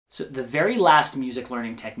So the very last music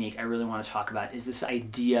learning technique I really want to talk about is this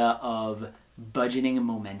idea of budgeting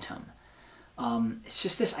momentum. It's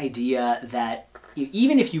just this idea that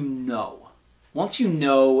even if you know, once you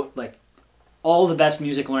know like all the best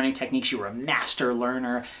music learning techniques, you're a master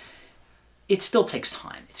learner, it still takes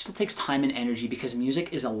time. It still takes time and energy because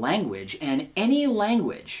music is a language, and any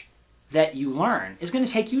language that you learn is going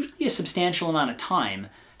to take usually a substantial amount of time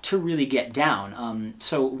to really get down.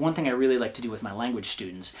 So one thing I really like to do with my language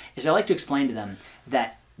students is I like to explain to them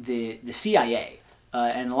that the CIA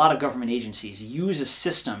and a lot of government agencies use a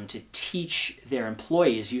system to teach their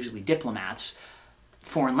employees, usually diplomats,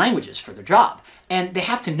 foreign languages for their job. And they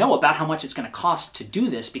have to know about how much it's going to cost to do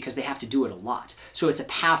this because they have to do it a lot. So it's a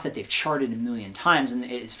path that they've charted a million times, and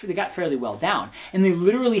they got fairly well down. And they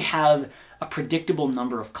literally have a predictable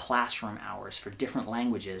number of classroom hours for different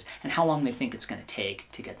languages and how long they think it's going to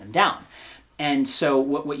take to get them down. And so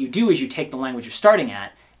what you do is you take the language you're starting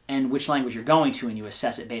at and which language you're going to, and you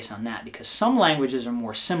assess it based on that, because some languages are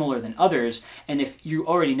more similar than others, and if you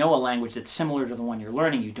already know a language that's similar to the one you're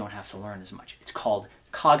learning, you don't have to learn as much. It's called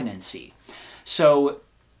cognancy. So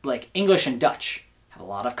like English and Dutch have a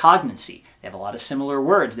lot of cognancy. They have a lot of similar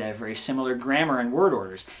words. They have very similar grammar and word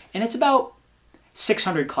orders. And it's about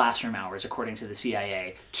 600 classroom hours, according to the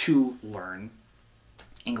CIA, to learn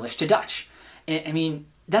English to Dutch. I mean,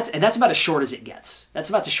 that's about as short as it gets. That's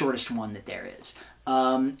about the shortest one that there is.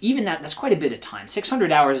 Even that's quite a bit of time.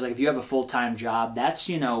 600 hours, like if you have a full-time job, that's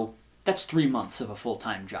 3 months of a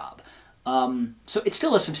full-time job. So it's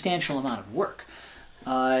still a substantial amount of work.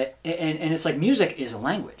 And it's like music is a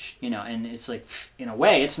language, and it's like, in a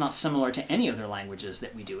way, it's not similar to any other languages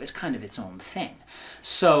that we do. It's kind of its own thing.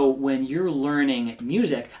 So when you're learning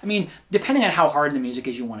music, I mean, depending on how hard the music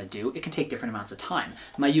is you want to do, it can take different amounts of time.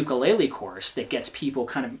 My ukulele course that gets people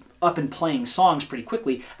kind of up and playing songs pretty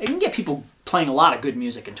quickly, I can get people playing a lot of good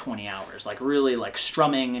music in 20 hours, like really like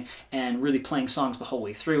strumming and really playing songs the whole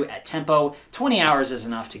way through at tempo. 20 hours is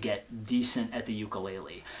enough to get decent at the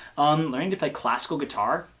ukulele. Learning to play classical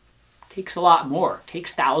guitar takes a lot more. It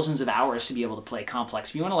takes thousands of hours to be able to play complex.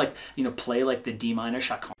 If you want to play like the D minor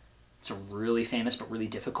chaconne, it's a really famous but really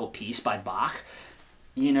difficult piece by Bach.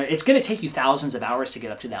 It's going to take you thousands of hours to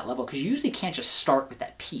get up to that level because you usually can't just start with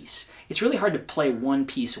that piece. It's really hard to play one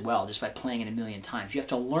piece well just by playing it a million times. You have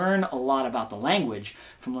to learn a lot about the language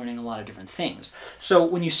from learning a lot of different things. So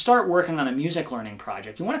when you start working on a music learning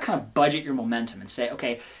project, you want to kind of budget your momentum and say,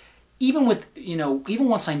 okay, even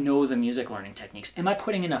once I know the music learning techniques, am I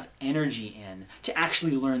putting enough energy in to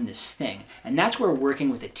actually learn this thing? And that's where working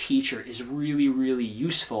with a teacher is really, really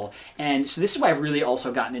useful. And so this is why I've really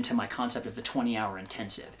also gotten into my concept of the 20-hour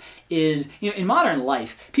intensive. In modern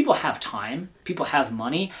life, people have time, people have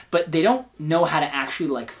money, but they don't know how to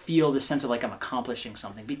actually feel the sense of I'm accomplishing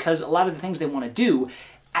something, because a lot of the things they want to do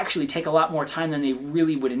actually take a lot more time than they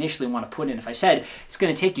really would initially want to put in. If I said, it's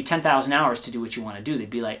going to take you 10,000 hours to do what you want to do, they'd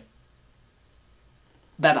be like,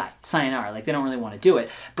 bye-bye, sayonara. They don't really want to do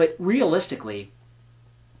it. But realistically,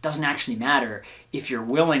 it doesn't actually matter if you're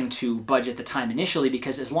willing to budget the time initially,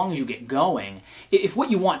 because as long as you get going, if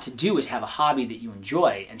what you want to do is have a hobby that you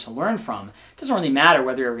enjoy and to learn from, it doesn't really matter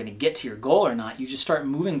whether you're going to get to your goal or not. You just start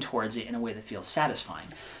moving towards it in a way that feels satisfying.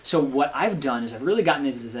 So what I've done is I've really gotten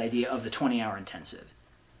into this idea of the 20-hour intensive,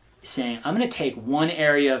 saying I'm going to take one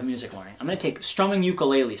area of music learning. I'm going to take strumming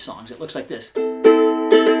ukulele songs. It looks like this.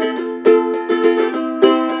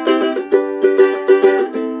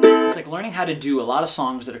 Learning how to do a lot of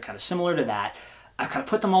songs that are kind of similar to that. I kind of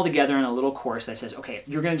put them all together in a little course that says, okay,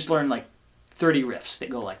 you're going to just learn 30 riffs that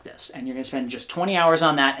go like this, and you're going to spend just 20 hours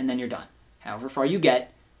on that, and then you're done. However far you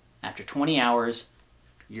get, after 20 hours,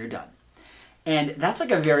 you're done. And that's a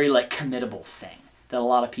very committable thing that a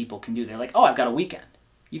lot of people can do. They're like, oh, I've got a weekend.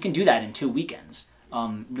 You can do that in 2 weekends,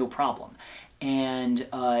 no problem. And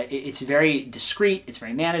it's very discreet, it's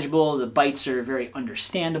very manageable, the bites are very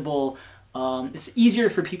understandable. It's easier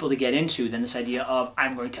for people to get into than this idea of,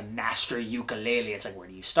 I'm going to master ukulele. It's where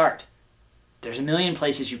do you start? There's a million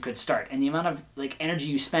places you could start, and the amount of energy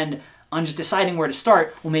you spend on just deciding where to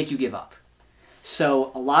start will make you give up.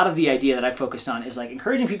 So a lot of the idea that I focused on is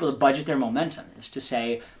encouraging people to budget their momentum, is to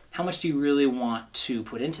say, how much do you really want to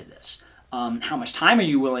put into this? How much time are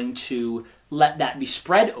you willing to let that be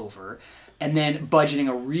spread over? And then budgeting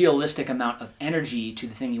a realistic amount of energy to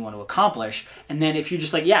the thing you want to accomplish. And then if you're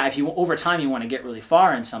just if you over time you want to get really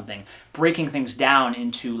far in something, breaking things down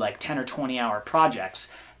into 10 or 20 hour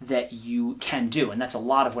projects that you can do. And that's a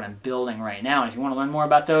lot of what I'm building right now. And if you want to learn more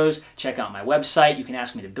about those, check out my website. You can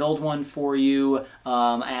ask me to build one for you.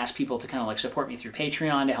 I ask people to kind of support me through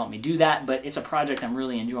Patreon to help me do that. But it's a project I'm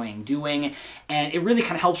really enjoying doing. And it really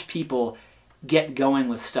kind of helps people get going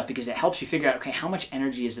with stuff because it helps you figure out, okay, how much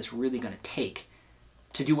energy is this really going to take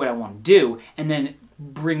to do what I want to do, and then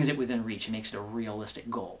brings it within reach and makes it a realistic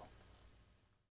goal.